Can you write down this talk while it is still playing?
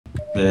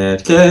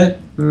Medkit,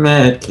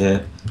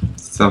 medkit.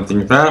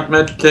 Something about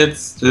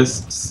medkits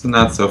just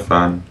not so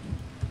fun.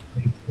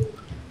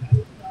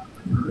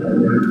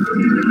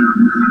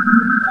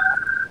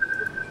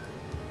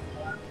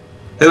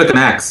 Hey, look, an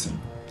axe.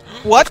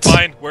 What?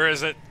 Fine, where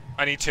is it?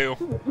 I need two.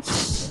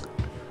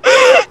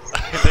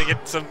 They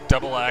get some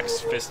double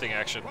axe fisting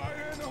action.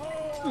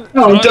 Oh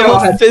Double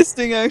god.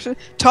 fisting action.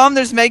 Tom,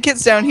 there's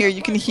medkits down here.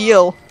 You can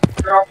heal.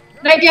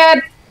 Night,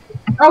 Dad.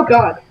 Oh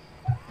god.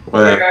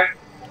 Where?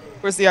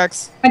 Where's the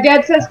axe? My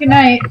dad says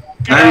goodnight.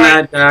 I'm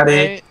not daddy.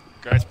 Right.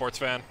 Guy sports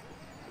fan.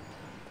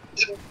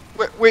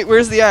 Wait,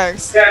 where's the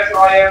axe? Yes,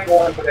 I am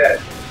going to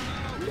bed.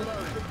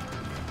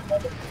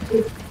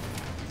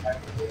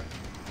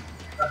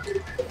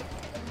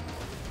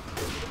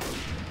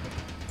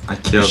 I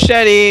killed.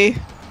 Machete.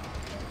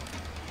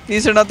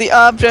 These are not the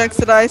objects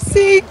that I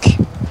seek.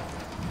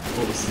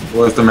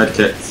 Where's the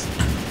medkits?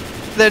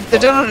 They're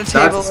down on a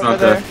table That's a over smoker.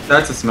 there.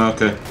 That's a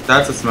smoker.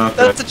 That's a smoker.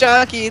 That's a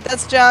jockey.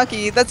 That's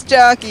jockey. That's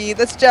jockey.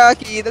 That's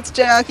jockey. That's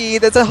jockey.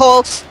 That's a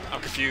whole.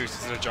 I'm confused.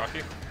 Is it a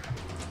jockey?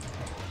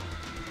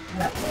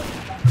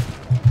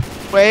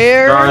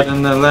 Where? Guard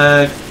in the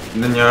leg,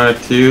 and then you're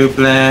too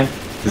blank,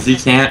 cause you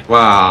can't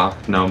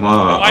walk no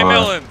more. My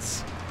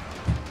melons!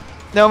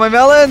 No, my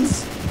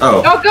melons.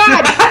 Oh. Oh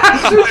god!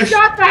 Who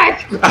shot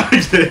that? I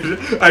did.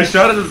 I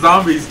shot at the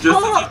zombies just.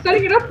 Oh, I'm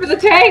setting it up for the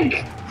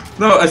tank.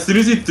 No, as soon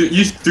as you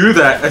threw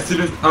that, as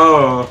soon as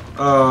oh.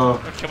 I'll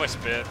kill my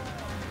spit.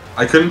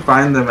 I couldn't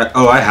find them.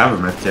 Oh, I have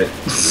a medkit.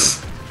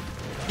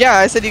 Yeah,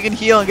 I said you can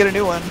heal and get a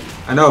new one.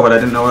 I know, but I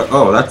didn't know what.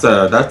 Oh,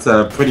 that's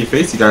a pretty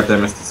face you got there,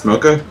 Mr.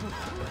 Smoker.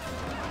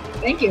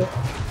 Thank you.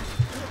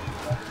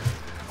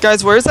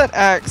 Guys, where's that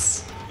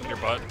axe? In your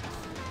butt.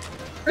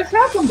 Chris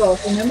has them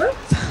both, remember?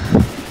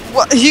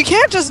 What? You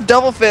can't just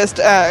double fist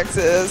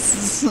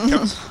axes.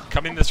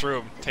 Come in this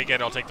room. Take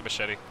it, I'll take the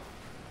machete.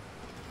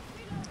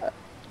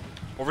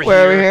 Over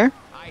Where are we here. here?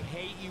 I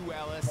hate you,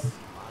 Ellis.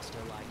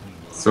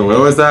 So what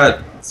was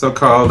that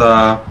so-called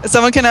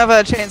Someone can have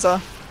a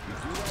chainsaw.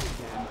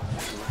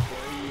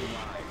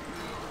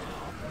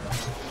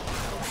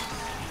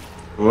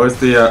 What was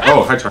the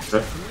oh, hi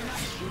Tractor.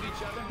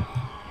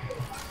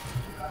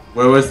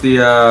 Where was the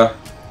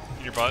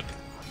In your butt.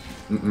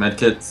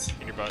 medkits?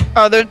 In your butt.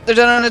 Oh, they're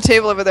down on a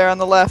table over there on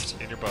the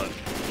left. In your butt.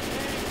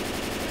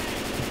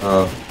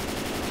 Oh.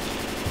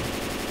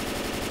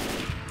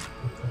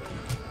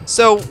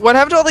 So, what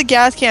happened to all the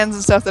gas cans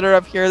and stuff that are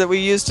up here that we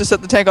used to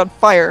set the tank on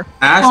fire?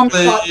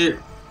 Ashley!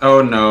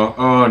 Oh no,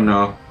 oh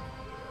no.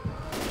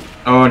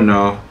 Oh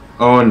no,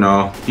 oh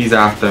no, he's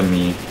after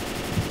me.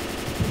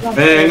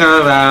 Ring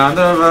around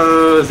the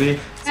rosy,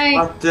 Hey.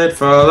 bucket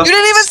full You of...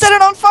 didn't even set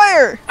it on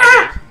fire!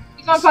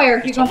 He's on fire,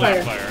 he's on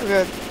Totally fire.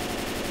 Good.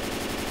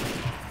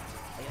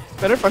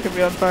 Better fucking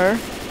be on fire.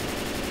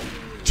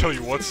 Tell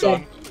you what,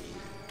 son.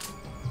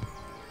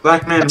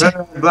 Black man,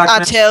 black I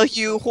man. tell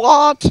you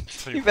what,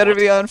 Tell you better what.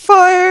 be on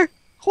fire.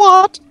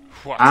 What?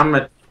 What?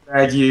 I'ma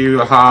drag you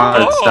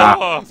hard stop.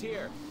 Oh!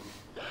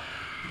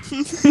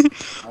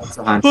 That's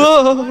a hunter.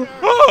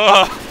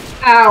 Oh,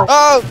 Ow.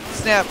 oh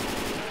snap.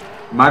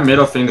 My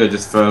middle finger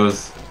just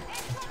froze.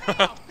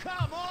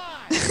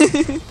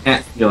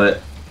 Can't feel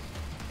it.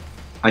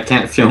 I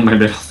can't feel my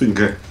middle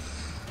finger.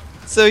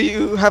 So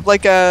you have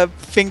like a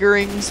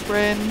fingering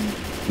sprain?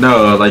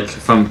 No, like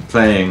from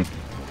playing.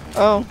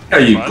 Oh. Why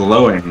are you What?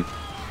 glowing?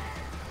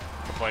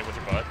 We're playing with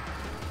your butt.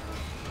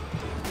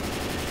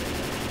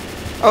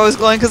 Oh, I was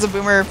glowing because the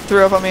boomer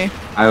threw up on me.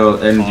 I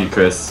will end you,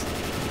 Chris.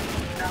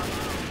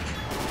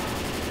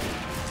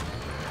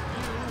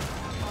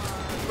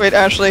 Wait,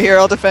 Ashley, here,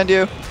 I'll defend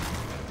you.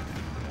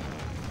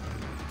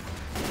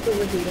 It's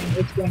overheating,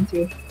 it's going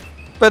to.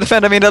 By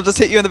defend, I mean I'll just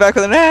hit you in the back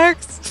with an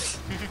axe.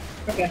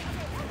 Okay.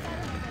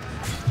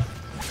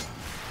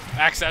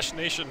 Axe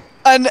Nation.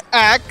 An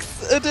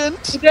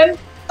accident? You did?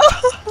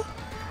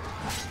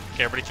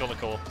 Okay, everybody kill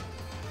Nicole.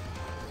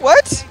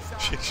 What?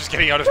 She's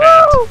getting out of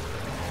hand. Woo!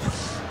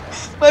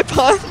 My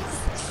puns.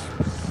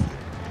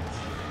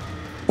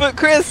 But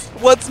Chris,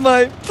 what's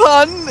my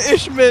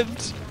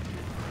punishment?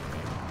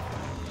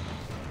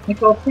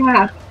 Nicole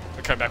Craft.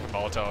 I'll come back with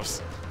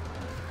Molotovs.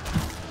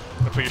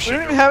 I'll put your We shit don't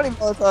in even have any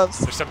Molotovs.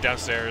 There's some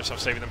downstairs. I'm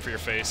saving them for your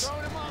face.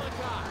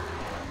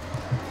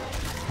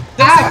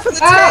 They're for the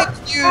Ow!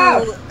 tank, you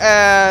Ow!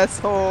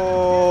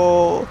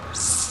 asshole.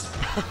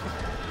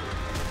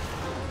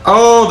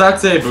 Oh,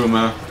 that's a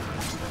boomer.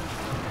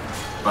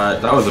 But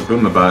that was a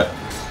boomer butt.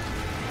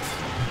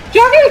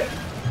 Johnny!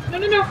 No,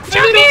 no, no.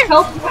 Johnny!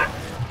 No, help.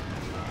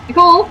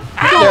 Nicole!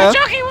 Yeah.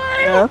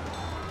 Yeah.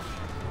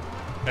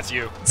 That's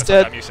you. That's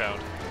dead. how dumb you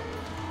sound.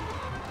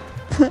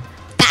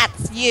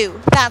 That's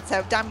you. That's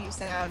how dumb you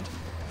sound.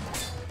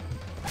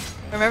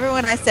 Remember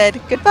when I said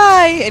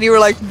goodbye and you were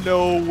like,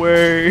 no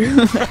way.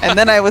 And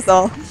then I was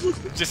all.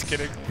 Just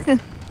kidding.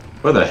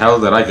 Where the hell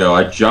did I go?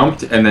 I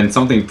jumped and then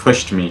something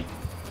pushed me.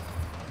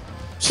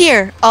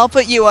 Here, I'll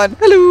put you on.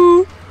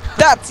 Hello.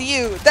 That's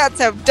you. That's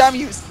how dumb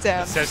you It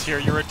sound. says here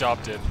you're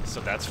adopted, so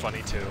that's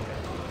funny too.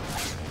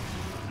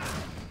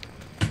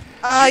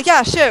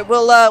 Yeah, sure.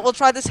 We'll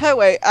try this her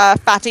way.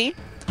 Fatty.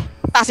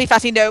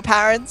 Fatty no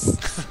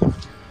parents.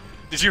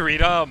 Did you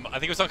read, I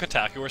think it was on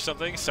Kotaku or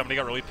something, somebody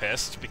got really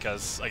pissed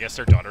because I guess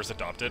their daughter's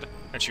adopted,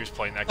 and she was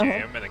playing that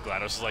game, and then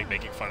GLaDOS was like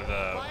making fun of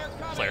the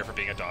player for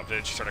being adopted,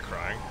 and she started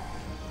crying.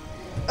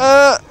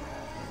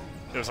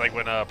 It was like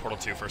when Portal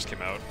 2 first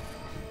came out.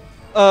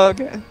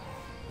 Okay.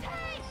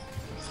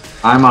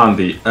 I'm on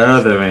the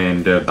other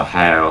end of the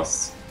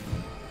house.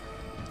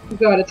 Oh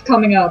god, it's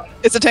coming up.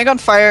 It's a tank on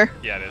fire.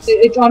 Yeah, it is.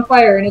 It's on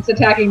fire and it's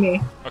attacking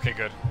me. Okay,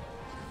 good.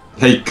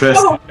 Hey, Chris.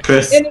 Oh,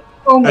 Chris.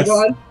 oh my Chris,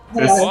 god.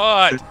 Chris.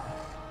 What?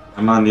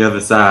 I'm on the other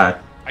side.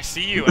 I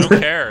see you, I don't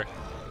care.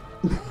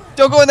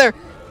 Don't go in there.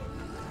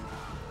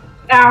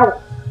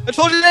 Ow! I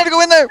told you not to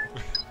go in there.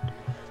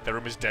 That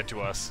room is dead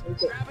to us.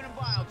 Grabbing a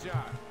bile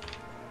jar.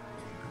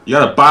 You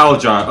got a bile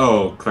jar.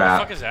 Oh, What the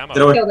crap. fuck is ammo?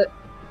 Get away. Killed it.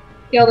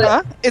 Killed it.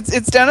 Huh?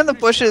 It's down in the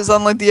bushes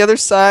on like the other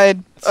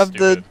side That's of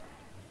stupid.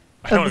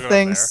 I don't the wanna go down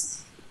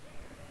things.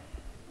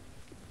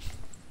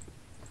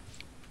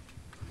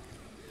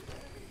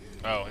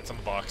 there. Oh, it's on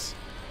the box.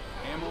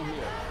 Ammo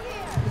here.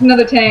 There's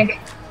another tank.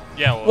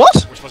 Yeah, well,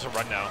 What? we're supposed to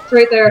run now. It's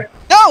right there.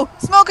 No,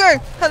 smoker.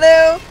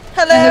 Hello, And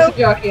hello. there's a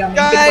jockey on me.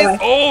 Guys.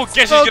 Goodbye. Oh, guess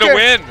who's Smoker. gonna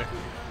win?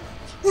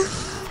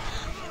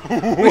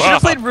 We should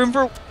have played room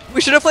for. We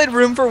should have played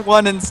room for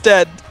one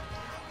instead.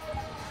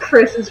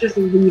 Chris is just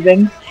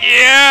leaving.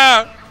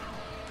 Yeah!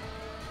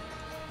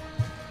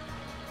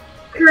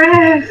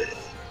 Chris!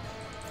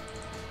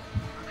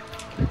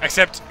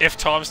 Except if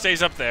Tom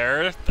stays up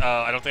there,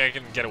 I don't think I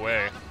can get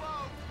away.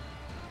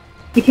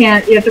 You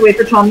can't. You have to wait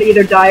for Tom to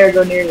either die or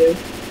go near you.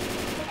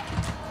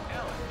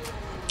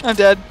 I'm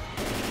dead.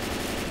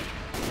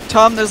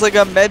 Tom, there's like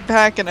a med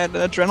pack and an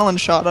adrenaline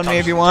shot on me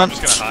if you want. I'm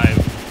just gonna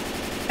hide.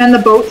 And the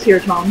boat's here,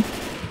 Tom.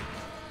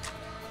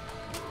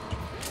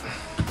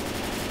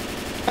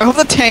 I hope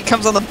the tank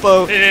comes on the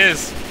boat. It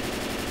is!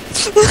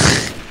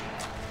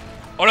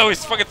 Oh no,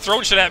 he's fucking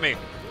throwing shit at me!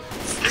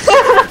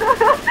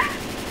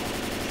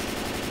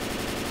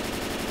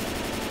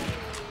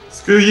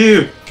 Screw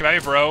you. Come at me,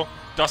 bro.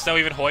 Dost thou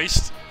even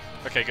hoist?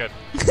 Okay, good.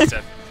 That's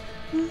it.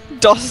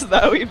 Does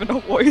thou even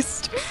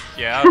hoist?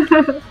 Yeah.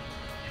 The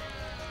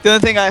only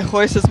thing I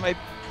hoist is my.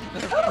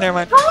 Never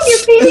mind. Oh, you're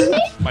feeding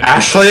me? My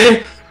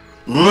Ashley,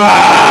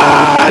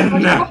 What's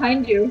run!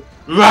 behind you?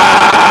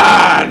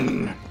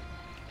 Run!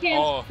 Can't.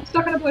 Oh. I'm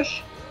stuck in a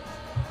bush.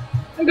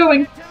 I'm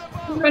going.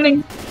 I'm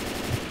running.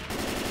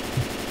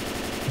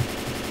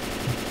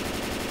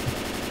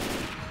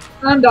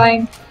 I'm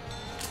dying.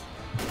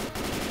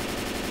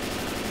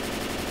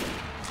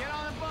 Get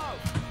on the boat.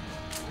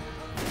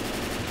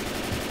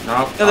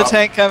 Nope, Another nope.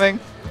 tank coming.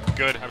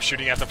 Good, I'm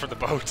shooting at them from the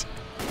boat.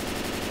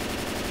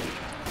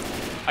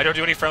 I don't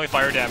do any friendly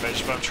fire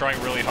damage, but I'm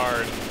trying really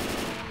hard.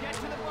 Get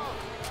to the boat.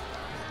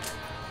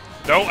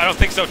 No, I don't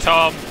think so,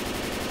 Tom.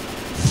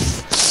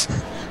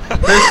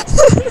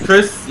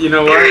 Chris, you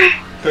know what?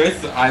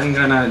 Chris, I'm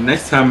gonna.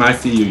 Next time I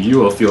see you, you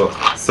will feel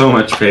so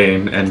much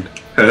pain and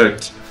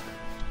hurt.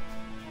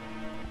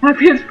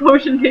 Happy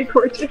explosion day,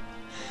 Cortex.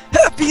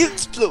 Happy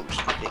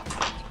explosion day.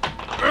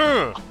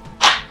 Ugh.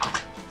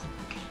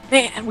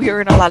 Man, we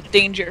are in a lot of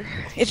danger.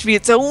 It should be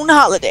its own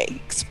holiday.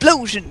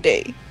 Explosion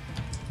day.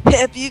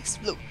 Happy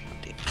explosion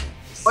day.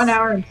 1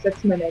 hour and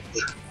 6 minutes.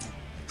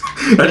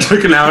 That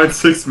took an hour and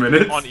 6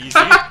 minutes. On easy.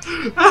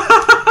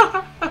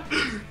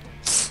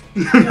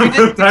 We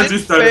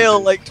did fail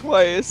like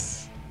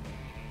twice.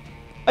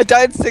 I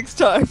died 6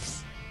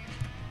 times.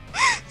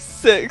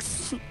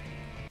 6. Oh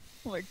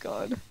my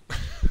god.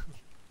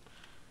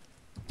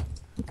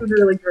 This is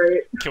really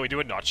great. Can we do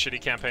a not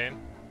shitty campaign?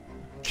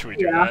 Can we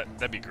do Yeah. that?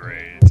 That'd be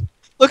great.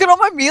 Look at all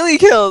my melee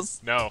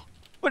kills. No,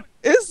 What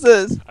is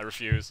this? I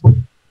refuse.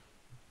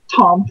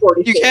 Tom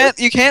 46.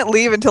 You can't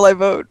leave until I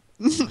vote.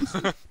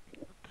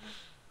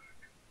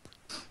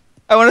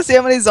 I want to see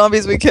how many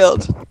zombies we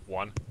killed.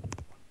 1.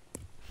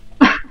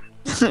 Yeah.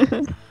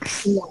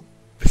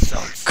 This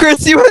sucks.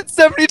 Chris, you had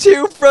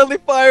 72 friendly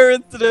fire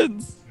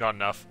incidents. Not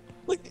enough.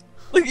 Look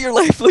at your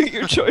life. Look at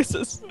your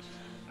choices.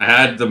 I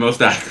had the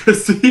most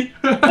accuracy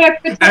Yeah,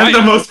 it's and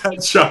the most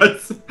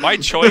headshots. My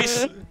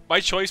choice. My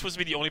choice was to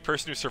be the only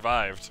person who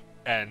survived,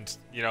 and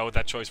you know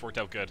that choice worked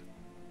out good.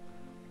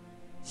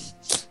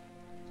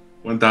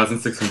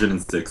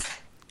 1,606.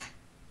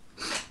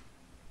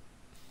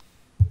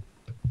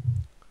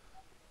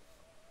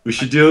 We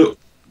should do.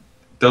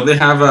 Don't they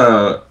have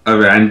a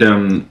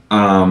random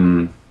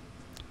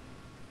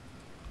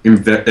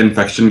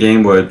infection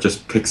game where it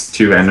just picks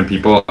 2 random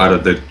people out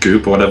of the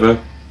group or whatever?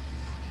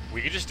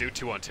 We could just do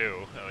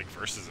 2-on-2, like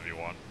versus if you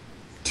want.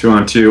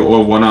 2-on-2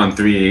 or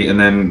 1-on-3, and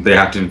then they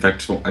have to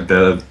infect the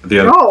other.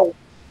 No.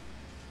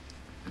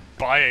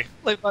 Bye.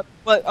 Like what?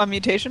 A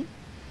mutation?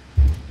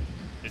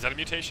 Is that a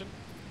mutation?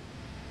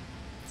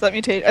 Is that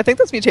mutation? I think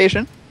that's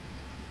mutation.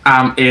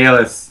 I'm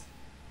Alice.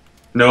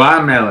 No,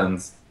 I'm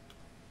Melons.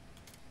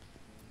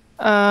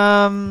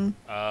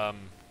 Yeah,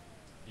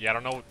 I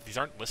don't know. These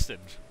aren't listed.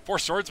 4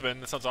 swordsmen.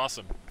 That sounds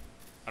awesome.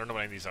 I don't know what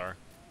any of these are.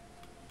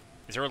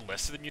 Is there a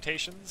list of the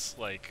mutations?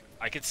 Like,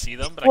 I could see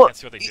them, but I can't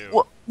see what they do.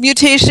 Well,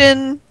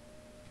 mutation.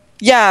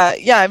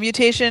 Yeah,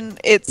 mutation.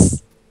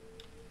 It's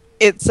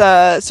it's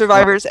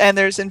survivors and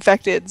there's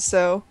infected,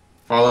 so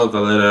Follow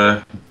the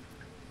leader.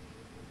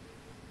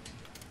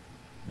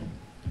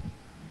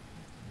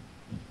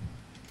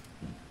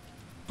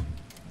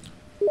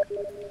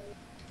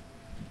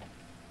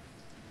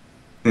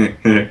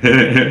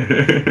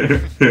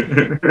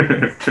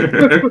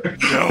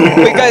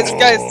 wait,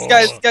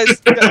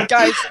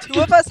 guys, 2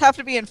 of us have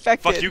to be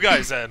infected. Fuck you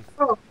guys then.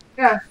 Oh,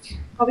 yeah.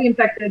 I'll be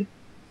infected.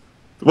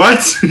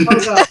 What?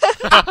 Oh,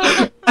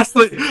 God.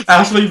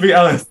 Ashley v.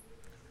 Ellis.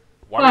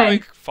 Why would Fine. we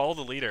follow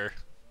the leader?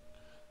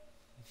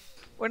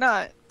 We're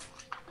not.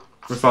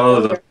 We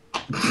follow the.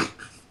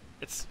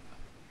 It's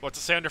what's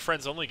it say on your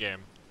friends only game?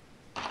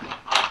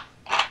 I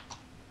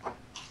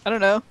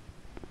don't know.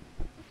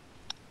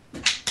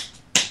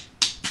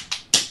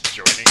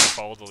 Joining the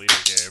follow the leader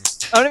game.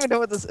 I don't even know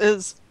what this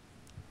is.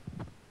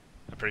 I'm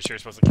pretty sure you're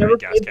supposed to carry Never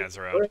gas played cans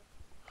before. around.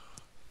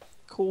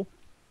 Cool.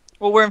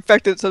 Well, we're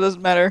infected, so it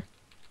doesn't matter.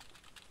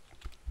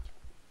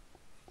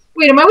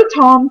 Wait, am I with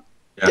Tom?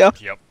 Yeah.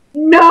 Yep.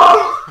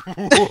 No!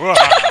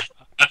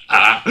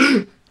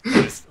 that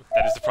is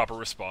the proper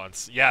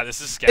response. Yeah,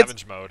 this is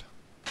scavenge mode.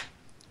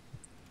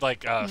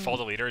 Like, follow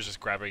the leader is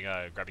just grabbing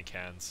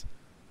cans.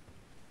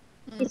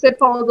 You said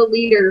follow the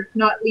leader,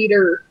 not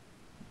leader.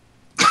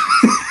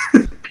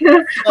 Like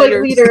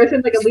Leader. leader, as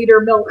in like a liter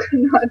of milk,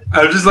 not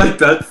I'm just like,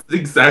 that's the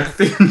exact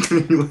same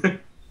thing. Liter.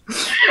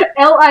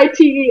 Not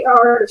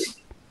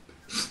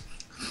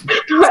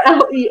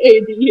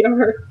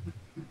Leader.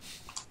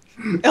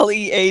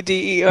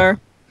 Leader.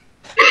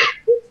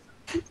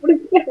 What is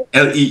that?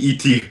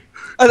 Leet.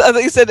 I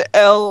thought you said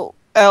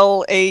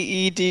Laeder,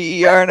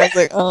 and I was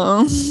like,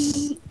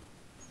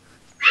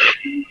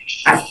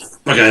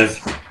 Okay.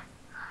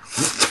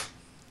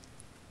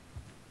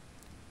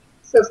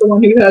 Says the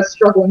one who has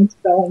struggling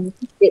spelling.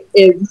 It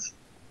is.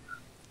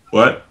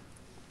 What?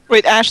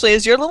 Wait, Ashley,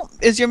 is your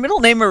middle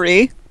name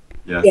Marie?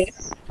 Yes.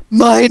 Yes.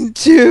 Mine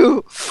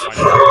too.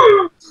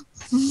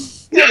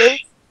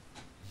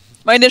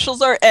 My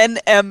initials are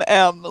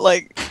NMM.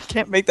 Like,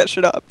 can't make that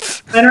shit up.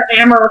 Mine are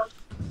Amber.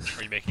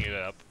 Are you making it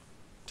up?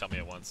 Tell me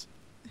at once.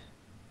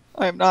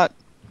 I am not.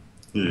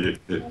 I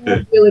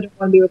really don't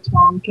want to be with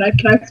Tom. Can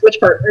I switch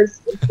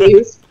partners,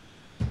 please?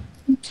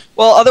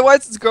 Well,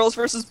 otherwise it's girls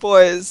versus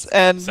boys,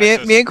 and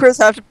Sexist. me and Chris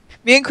have to.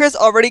 Me and Chris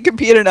already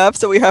compete enough,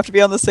 so we have to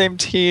be on the same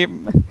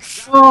team.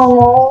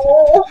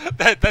 Oh.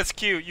 That's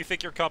cute. You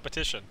think you're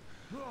competition.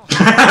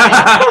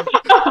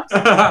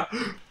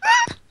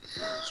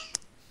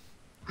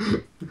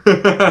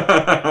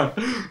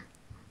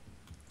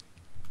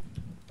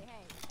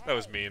 That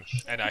was mean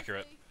and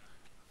accurate.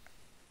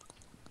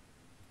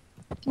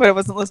 Wait, I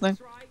wasn't listening.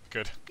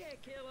 Good.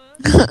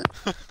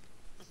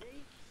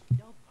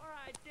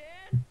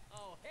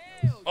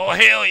 Oh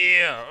hell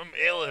yeah! I'm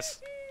Ellis.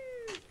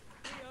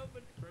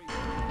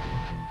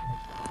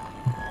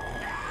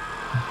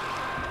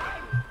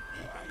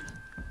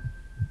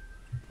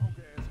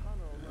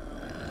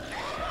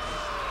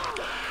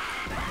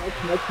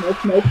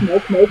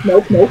 Nope.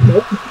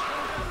 No.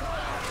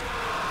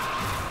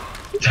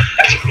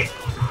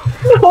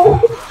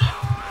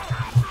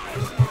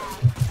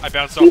 I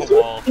bounced off a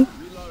wall.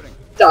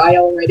 Die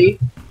already.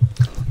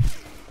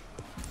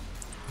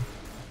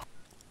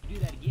 Do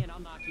that again, I'll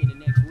knock you into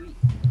next week.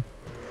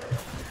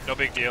 No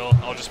big deal.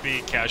 I'll just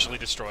be casually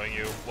destroying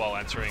you while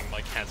answering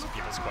like handsome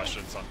people's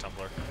questions on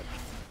Tumblr.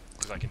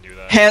 Because I can do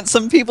that.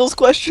 Handsome people's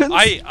questions.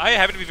 I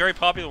happen to be very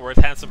popular with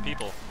handsome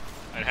people.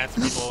 And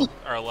handsome people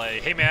are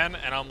like, hey man,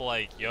 and I'm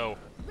like, yo,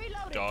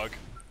 dog,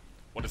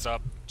 what is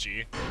up,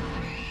 G?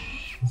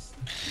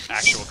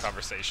 Actual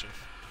conversation.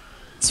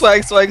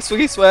 Swag,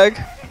 swiggy swag.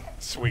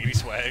 Swiggity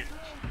swag.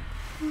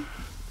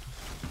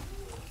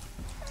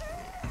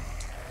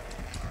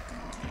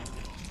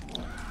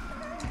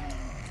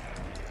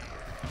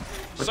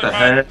 What Suck the my-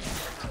 heck?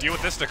 Deal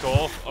with this,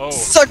 Nicole. Oh,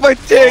 Suck my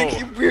dick, Oh.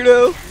 you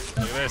weirdo.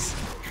 look at this.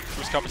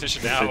 Who's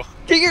competition now?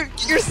 Get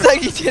your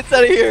saggy tits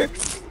out of here.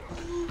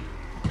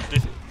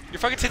 Your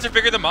fucking tits are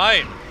bigger than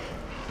mine.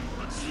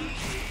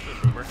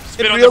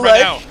 Spit In on real them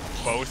right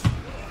life? now. Both.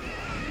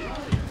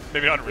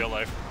 Maybe not in real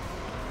life.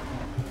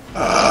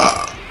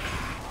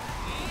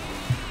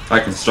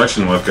 That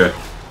construction worker.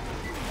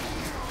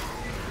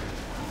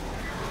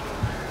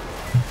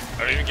 I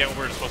don't even get what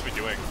we're supposed to be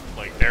doing.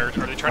 Like, are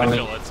they trying to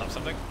fill in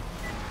something?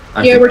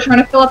 Yeah, we're trying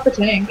to fill up the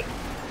tank.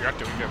 You're not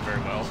doing it very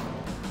well.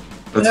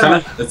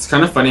 It's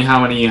kind of funny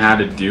how many you had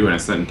to do in a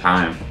certain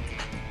time.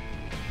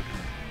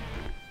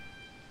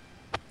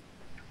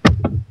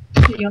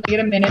 You only get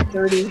a minute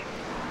 30.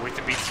 Wait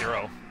to beat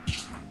 0.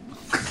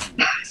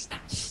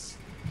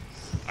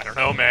 I don't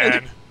know,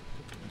 man.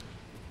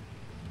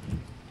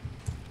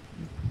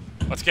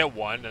 Let's get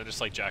 1 and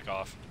just like jack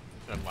off,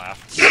 then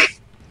laugh.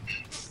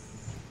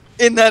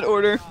 In that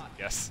order.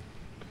 Yes.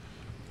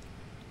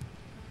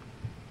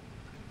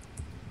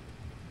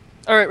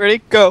 Alright, ready?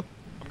 Go.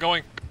 I'm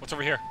going. What's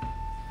over here?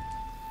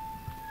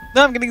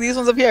 No, I'm getting these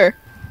ones up here.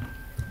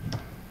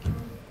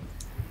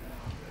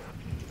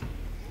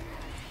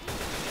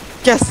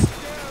 Yes.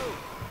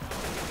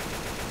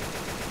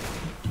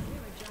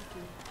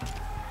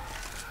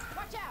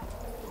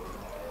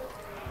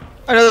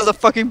 I know there's a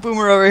fucking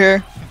boomer over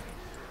here.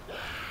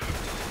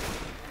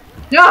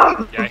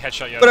 No! Yeah, I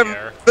headshot you out of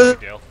Whatever. the air. No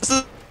big deal.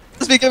 This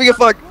is me giving a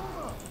fuck.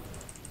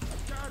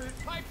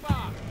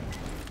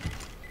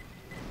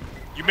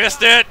 You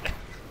missed it!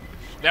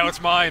 Now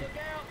it's mine.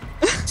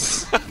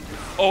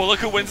 Oh, look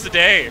who wins the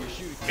day.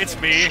 It's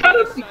me. Shut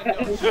up, you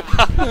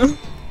guys.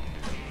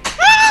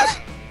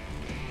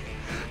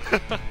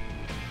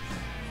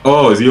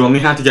 Oh, so you only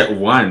had to get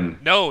one.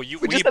 No, We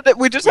just had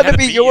to beat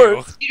beat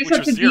yours. You just which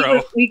have was to beat 0.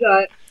 what we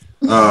got.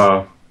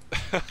 Oh.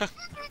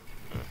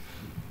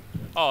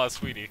 Oh,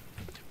 sweetie.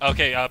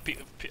 Okay, I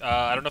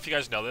don't know if you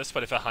guys know this,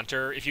 but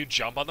if you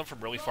jump on them from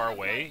really far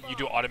away, you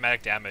do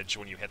automatic damage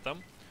when you hit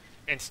them,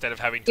 instead of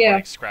having to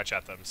like scratch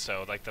at them.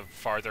 So like the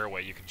farther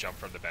away you can jump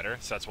from, the better.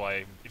 So that's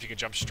why if you can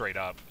jump straight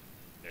up,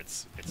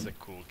 it's a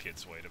cool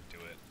kid's way to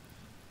do it.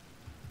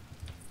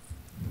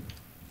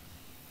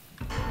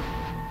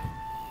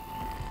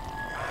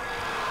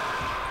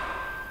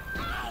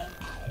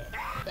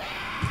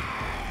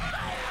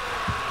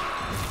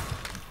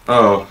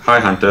 Oh, hi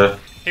Hunter.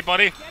 Hey,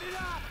 buddy.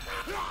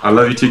 I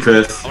love you too,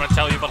 Chris. I want to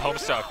tell you about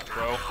Homestuck,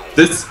 bro.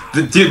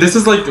 Dude, this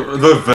is like the